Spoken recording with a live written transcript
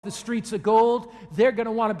the streets of gold, they're going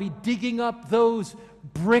to want to be digging up those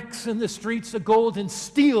bricks in the streets of gold and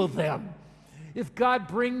steal them. If God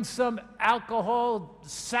brings some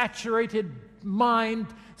alcohol-saturated mind,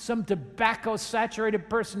 some tobacco-saturated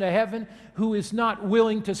person to heaven who is not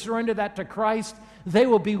willing to surrender that to Christ, they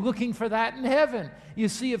will be looking for that in heaven. You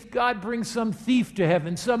see, if God brings some thief to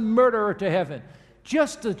heaven, some murderer to heaven,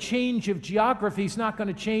 just a change of geography is not going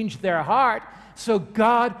to change their heart. So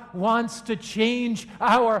God wants to change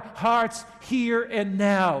our hearts here and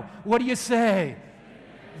now. What do you say?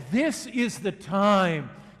 This is the time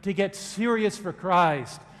to get serious for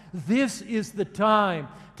Christ. This is the time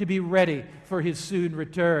to be ready for his soon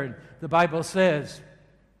return. The Bible says,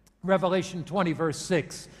 Revelation 20, verse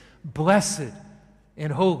 6, "Blessed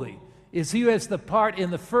and holy is he who has the part in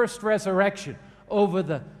the first resurrection. Over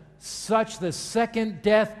the second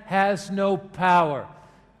death has no power."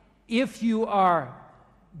 If you are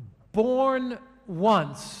born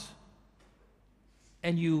once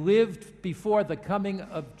and you lived before the coming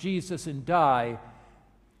of Jesus and die,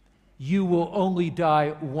 you will only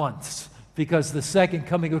die once, because the second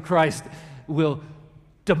coming of Christ will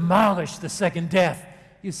demolish the second death.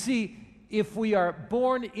 You see, if we are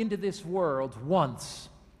born into this world once,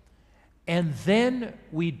 and then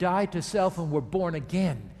we die to self and we're born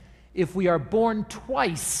again, if we are born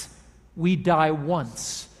twice, we die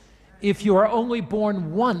once. If you are only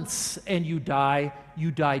born once and you die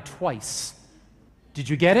twice. Did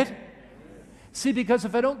you get it? See, because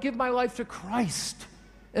if I don't give my life to Christ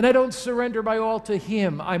and I don't surrender my all to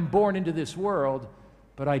him, I'm born into this world,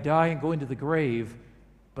 but I die and go into the grave.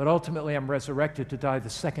 But ultimately, I'm resurrected to die the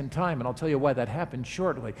second time, and I'll tell you why that happened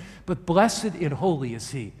shortly. But blessed and holy is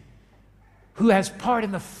he who has part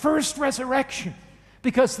in the first resurrection,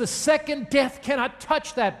 because the second death cannot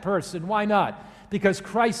touch that person. Why not? Because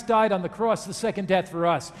Christ died on the cross, the second death for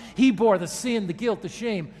us. He bore the sin, the guilt, the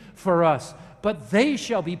shame for us. But they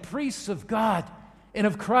shall be priests of God and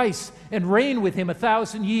of Christ and reign with him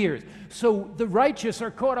 1,000 years. So the righteous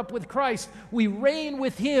are caught up with Christ. We reign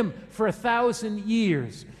with him for 1,000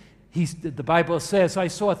 years. The Bible says, "I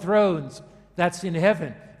saw thrones," that's in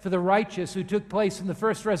heaven, "for the righteous who took place in the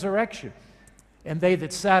first resurrection, and they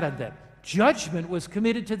that sat on them. Judgment was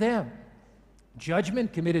committed to them."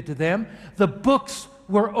 Judgment committed to them. The books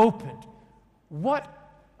were opened. What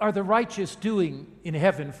are the righteous doing in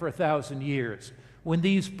heaven for 1,000 years when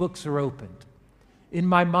these books are opened? In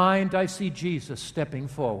my mind, I see Jesus stepping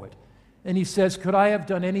forward. And he says, could I have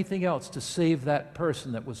done anything else to save that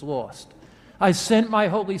person that was lost? I sent my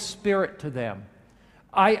Holy Spirit to them.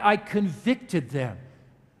 I convicted them.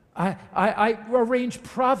 I arranged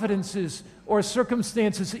providences or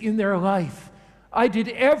circumstances in their life. I did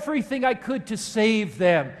everything I could to save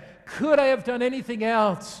them. Could I have done anything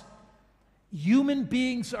else? Human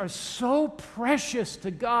beings are so precious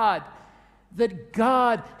to God that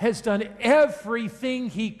God has done everything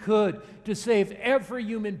he could to save every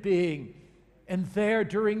human being. And there,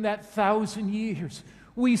 during that 1,000 years,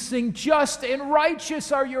 we sing, "Just and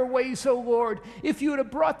righteous are your ways, O Lord." If you would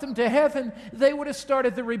have brought them to heaven, they would have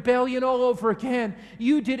started the rebellion all over again.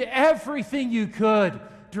 You did everything you could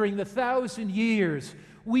during the 1,000 years.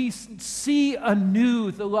 We see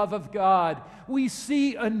anew the love of God. We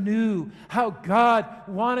see anew how God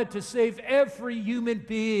wanted to save every human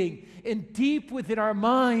being. And deep within our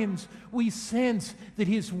minds, we sense that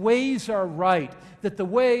his ways are right, that the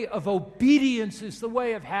way of obedience is the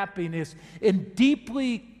way of happiness. And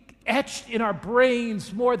deeply etched in our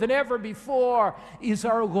brains more than ever before is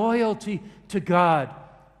our loyalty to God.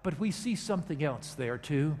 But we see something else there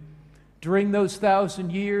too. During those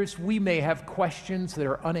 1,000 years, we may have questions that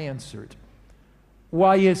are unanswered.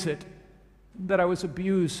 Why is it that I was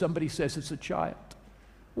abused, somebody says, as a child?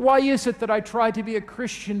 Why is it that I tried to be a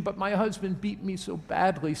Christian, but my husband beat me so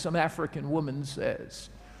badly, some African woman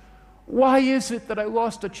says? Why is it that I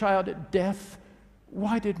lost a child at death?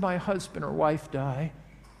 Why did my husband or wife die?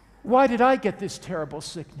 Why did I get this terrible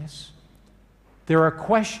sickness? There are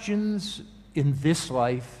questions in this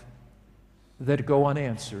life that go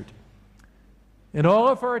unanswered. And all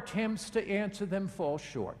of our attempts to answer them fall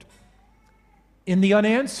short. In the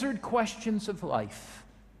unanswered questions of life,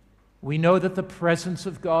 we know that the presence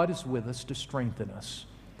of God is with us to strengthen us.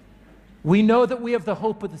 We know that we have the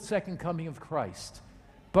hope of the second coming of Christ.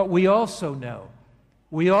 But we also know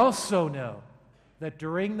that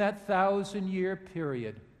during that 1,000-year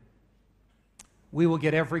period, we will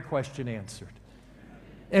get every question answered.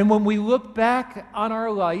 And when we look back on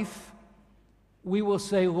our life, we will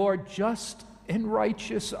say, "Lord, just and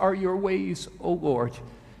righteous are your ways, O Lord."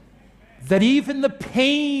 That even the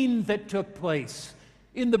pain that took place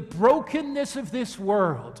in the brokenness of this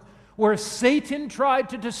world Where Satan tried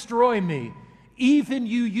to destroy me, even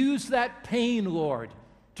you use that pain, Lord,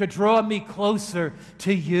 to draw me closer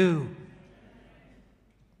to you.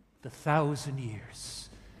 The 1,000 years.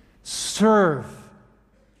 Serve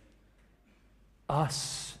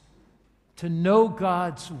us to know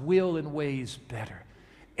God's will and ways better.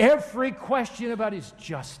 Every question about his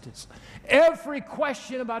justice, every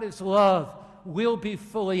question about his love will be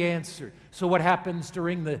fully answered. So what happens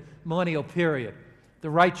during the millennial period? The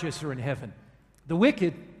righteous are in heaven. The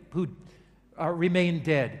wicked who remain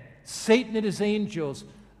dead. Satan and his angels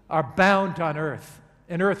are bound on earth,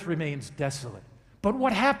 and earth remains desolate. But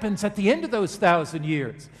what happens at the end of those 1,000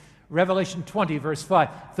 years? Revelation 20, verse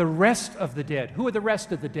 5, the rest of the dead. Who are the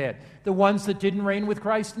rest of the dead? The ones that didn't reign with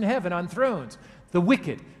Christ in heaven on thrones. The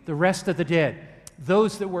wicked, the rest of the dead.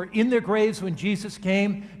 Those that were in their graves when Jesus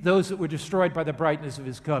came, those that were destroyed by the brightness of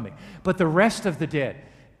his coming. But the rest of the dead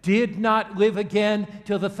did not live again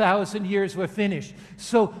till the 1,000 years were finished.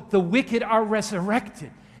 So the wicked are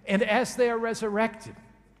resurrected. And as they are resurrected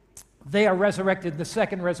in the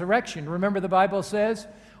second resurrection. Remember the Bible says,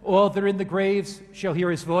 all that are in the graves shall hear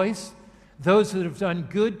his voice. Those that have done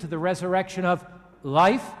good to the resurrection of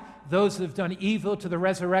life. Those that have done evil to the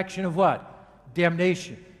resurrection of what?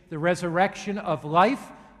 Damnation. The resurrection of life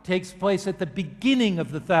takes place at the beginning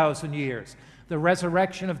of the 1,000 years. The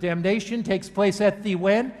resurrection of damnation takes place at the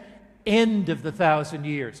when? End of the 1,000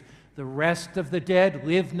 years. The rest of the dead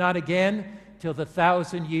live not again till the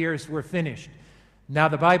 1,000 years were finished. Now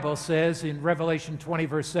the Bible says in Revelation 20,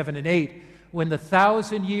 verse 7 and 8, when the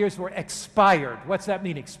 1,000 years were expired, what's that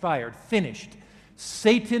mean, expired? Finished.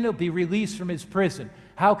 Satan will be released from his prison.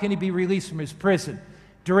 How can he be released from his prison?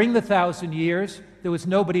 During the 1,000 years, there was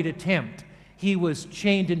nobody to tempt. He was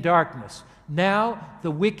chained in darkness. Now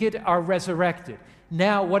the wicked are resurrected.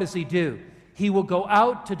 Now what does he do? He will go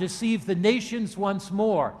out to deceive the nations once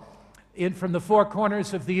more from the four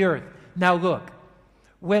corners of the earth. Now look,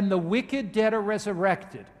 when the wicked dead are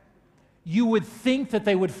resurrected, you would think that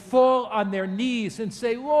they would fall on their knees and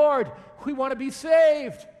say, Lord, we want to be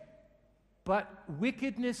saved. But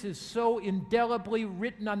wickedness is so indelibly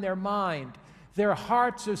written on their mind, their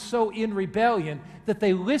hearts are so in rebellion that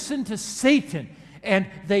they listen to Satan and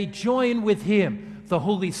they join with him. The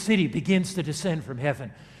holy city begins to descend from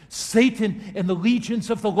heaven. Satan and the legions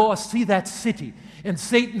of the lost see that city, and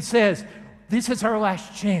Satan says, this is our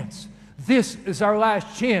last chance. This is our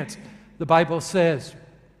last chance. The Bible says,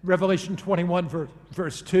 Revelation 21,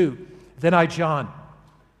 verse 2, then I, John,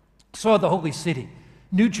 saw the holy city,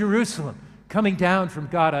 New Jerusalem, coming down from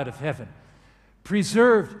God out of heaven,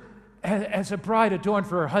 preserved as a bride adorned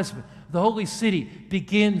for her husband. The holy city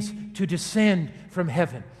begins to descend from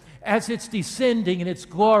heaven. As it's descending in its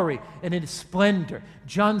glory and in its splendor,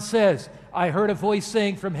 John says, I heard a voice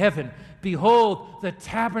saying from heaven, behold, the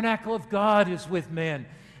tabernacle of God is with men,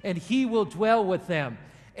 and he will dwell with them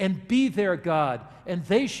and be their God, and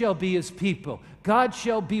they shall be his people. God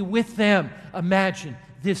shall be with them. Imagine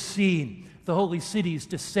this scene. The holy city is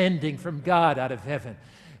descending from God out of heaven.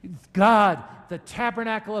 God, the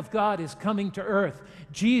tabernacle of God, is coming to earth.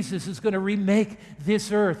 Jesus is going to remake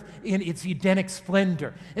this earth in its Edenic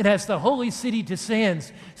splendor. And as the holy city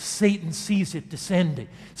descends, Satan sees it descending.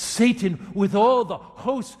 Satan, with all the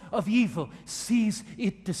hosts of evil, sees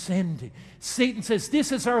it descending. Satan says,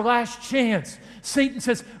 this is our last chance. Satan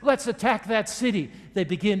says, let's attack that city. They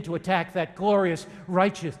begin to attack that glorious,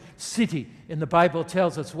 righteous city. And the Bible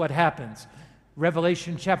tells us what happens.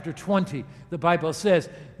 Revelation chapter 20, the Bible says,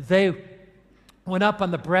 they went up on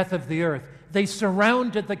the breadth of the earth. They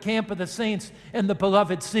surrounded the camp of the saints and the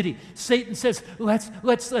beloved city. Satan says,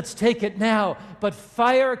 let's take it now. But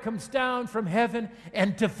fire comes down from heaven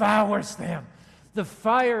and devours them. The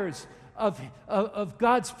fires of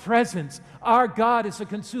God's presence. Our God is a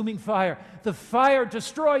consuming fire. The fire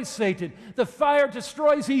destroys Satan. The fire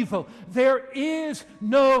destroys evil. There is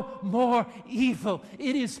no more evil.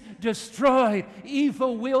 It is destroyed.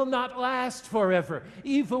 Evil will not last forever.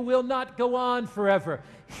 Evil will not go on forever.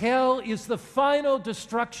 Hell is the final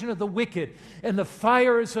destruction of the wicked, and the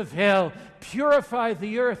fires of hell purify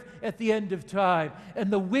the earth at the end of time,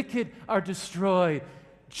 and the wicked are destroyed.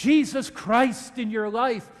 Jesus Christ in your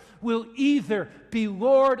life will either be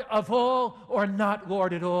Lord of all or not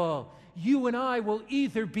Lord at all. You and I will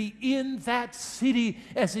either be in that city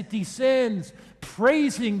as it descends,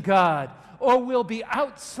 praising God, or we'll be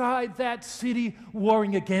outside that city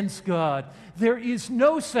warring against God. There is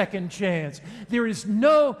no second chance. There is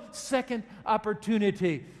no second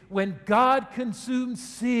opportunity. When God consumes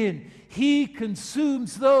sin, he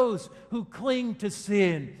consumes those who cling to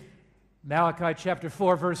sin. Malachi chapter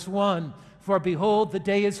 4, verse 1, For behold, the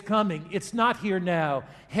day is coming. It's not here now.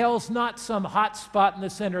 Hell's not some hot spot in the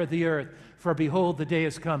center of the earth. For behold, the day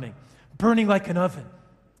is coming, burning like an oven.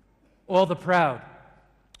 All the proud,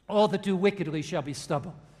 all that do wickedly shall be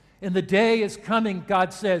stubble. And the day is coming,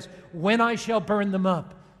 God says, when I shall burn them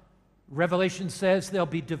up. Revelation says they'll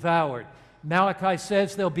be devoured. Malachi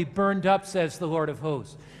says they'll be burned up, says the Lord of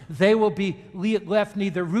hosts. They will be left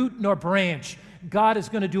neither root nor branch. God is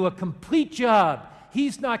going to do a complete job.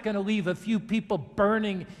 He's not going to leave a few people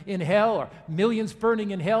burning in hell or millions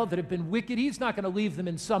burning in hell that have been wicked. He's not going to leave them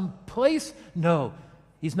in some place. No,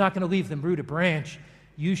 He's not going to leave them root or branch.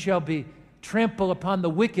 You shall be trample upon the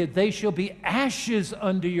wicked. They shall be ashes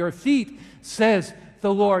under your feet, says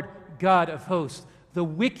the Lord God of hosts. The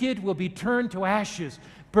wicked will be turned to ashes,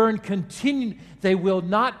 burn continue. They will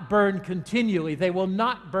not burn continually. They will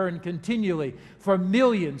not burn continually for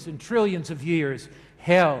millions and trillions of years.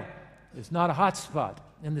 Hell is not a hot spot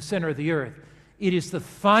in the center of the earth. It is the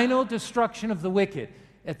final destruction of the wicked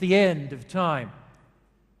at the end of time.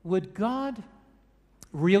 Would God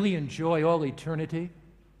really enjoy all eternity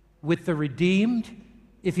with the redeemed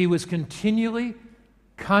if He was continually,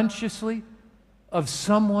 consciously of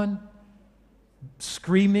someone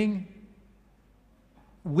screaming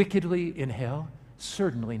wickedly in hell?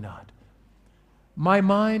 Certainly not. My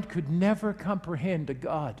mind could never comprehend a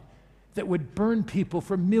God that would burn people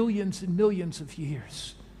for millions and millions of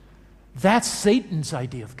years. That's Satan's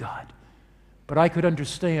idea of God. But I could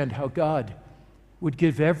understand how God would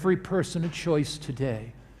give every person a choice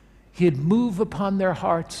today. He'd move upon their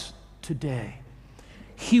hearts today.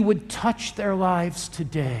 He would touch their lives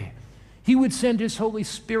today. He would send His Holy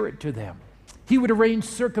Spirit to them. He would arrange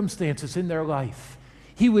circumstances in their life.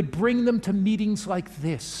 He would bring them to meetings like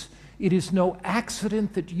this. It is no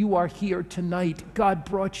accident that you are here tonight. God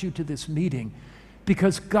brought you to this meeting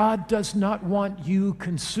because God does not want you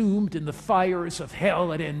consumed in the fires of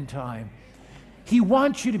hell at end time. He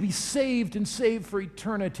wants you to be saved and saved for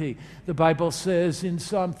eternity. The Bible says in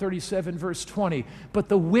Psalm 37, verse 20, but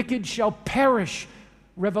the wicked shall perish.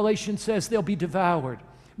 Revelation says they'll be devoured.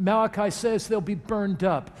 Malachi says they'll be burned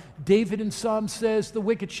up. David in Psalm says the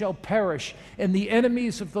wicked shall perish, and the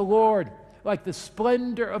enemies of the Lord, like the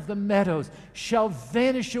splendor of the meadows, shall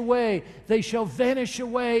vanish away. They shall vanish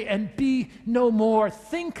away and be no more.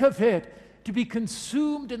 Think of it, to be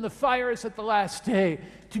consumed in the fires at the last day,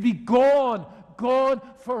 to be gone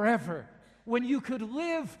forever, when you could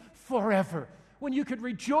live forever, when you could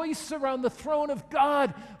rejoice around the throne of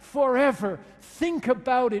God forever. Think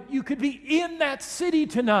about it. You could be in that city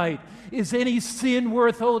tonight. Is any sin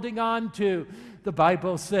worth holding on to? The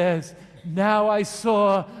Bible says, now I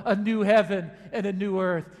saw a new heaven and a new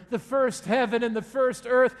earth. The first heaven and the first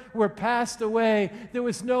earth were passed away. There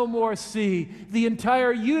was no more sea. The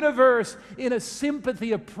entire universe, in a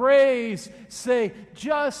sympathy of praise, say,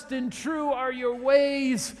 just and true are your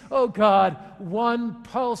ways, O God. One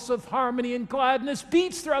pulse of harmony and gladness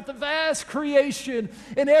beats throughout the vast creation,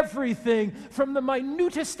 and everything from the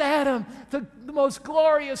minutest atom to the most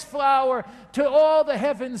glorious flower to all the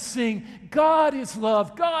heavens sing, God is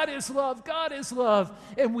love, God is love, God is love.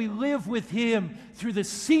 And we live with Him through the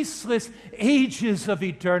ceaseless ages of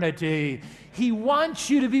eternity. He wants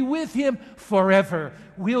you to be with Him forever.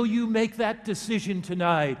 Will you make that decision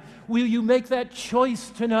tonight? Will you make that choice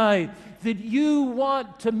tonight that you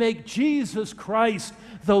want to make Jesus Christ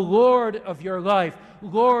the Lord of your life,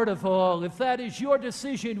 Lord of all? If that is your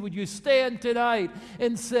decision, would you stand tonight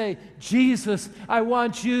and say, Jesus, I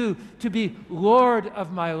want you to be Lord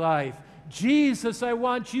of my life. Jesus, I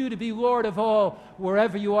want you to be Lord of all,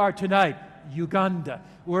 wherever you are tonight. Uganda,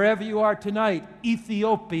 wherever you are tonight,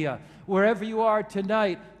 Ethiopia, wherever you are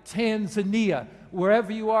tonight, Tanzania,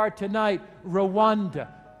 wherever you are tonight, Rwanda,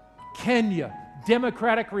 Kenya,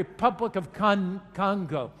 Democratic Republic of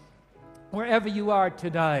Congo, wherever you are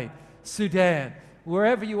tonight, Sudan,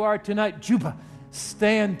 wherever you are tonight, Juba,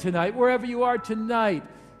 stand tonight, wherever you are tonight,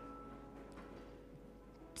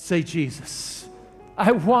 say, Jesus,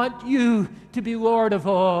 I want you to be Lord of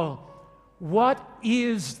all. What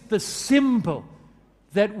is the symbol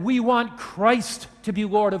that we want Christ to be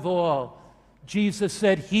Lord of all? Jesus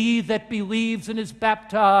said, he that believes and is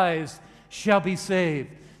baptized shall be saved.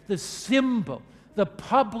 The symbol, the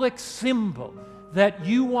public symbol that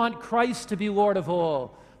you want Christ to be Lord of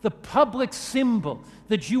all, the public symbol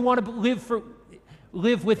that you want to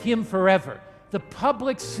live with Him forever, the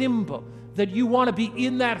public symbol that you want to be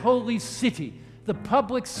in that holy city, the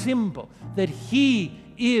public symbol that He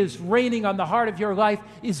is reigning on the heart of your life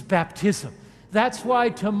is baptism. That's why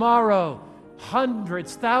tomorrow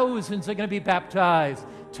hundreds, thousands are going to be baptized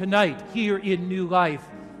tonight here in New Life.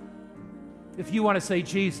 If you want to say,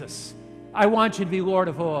 Jesus, I want you to be Lord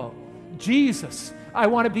of all. Jesus, I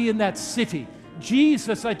want to be in that city.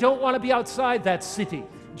 Jesus, I don't want to be outside that city.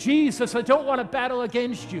 Jesus, I don't want to battle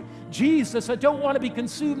against you. Jesus, I don't want to be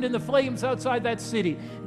consumed in the flames outside that city.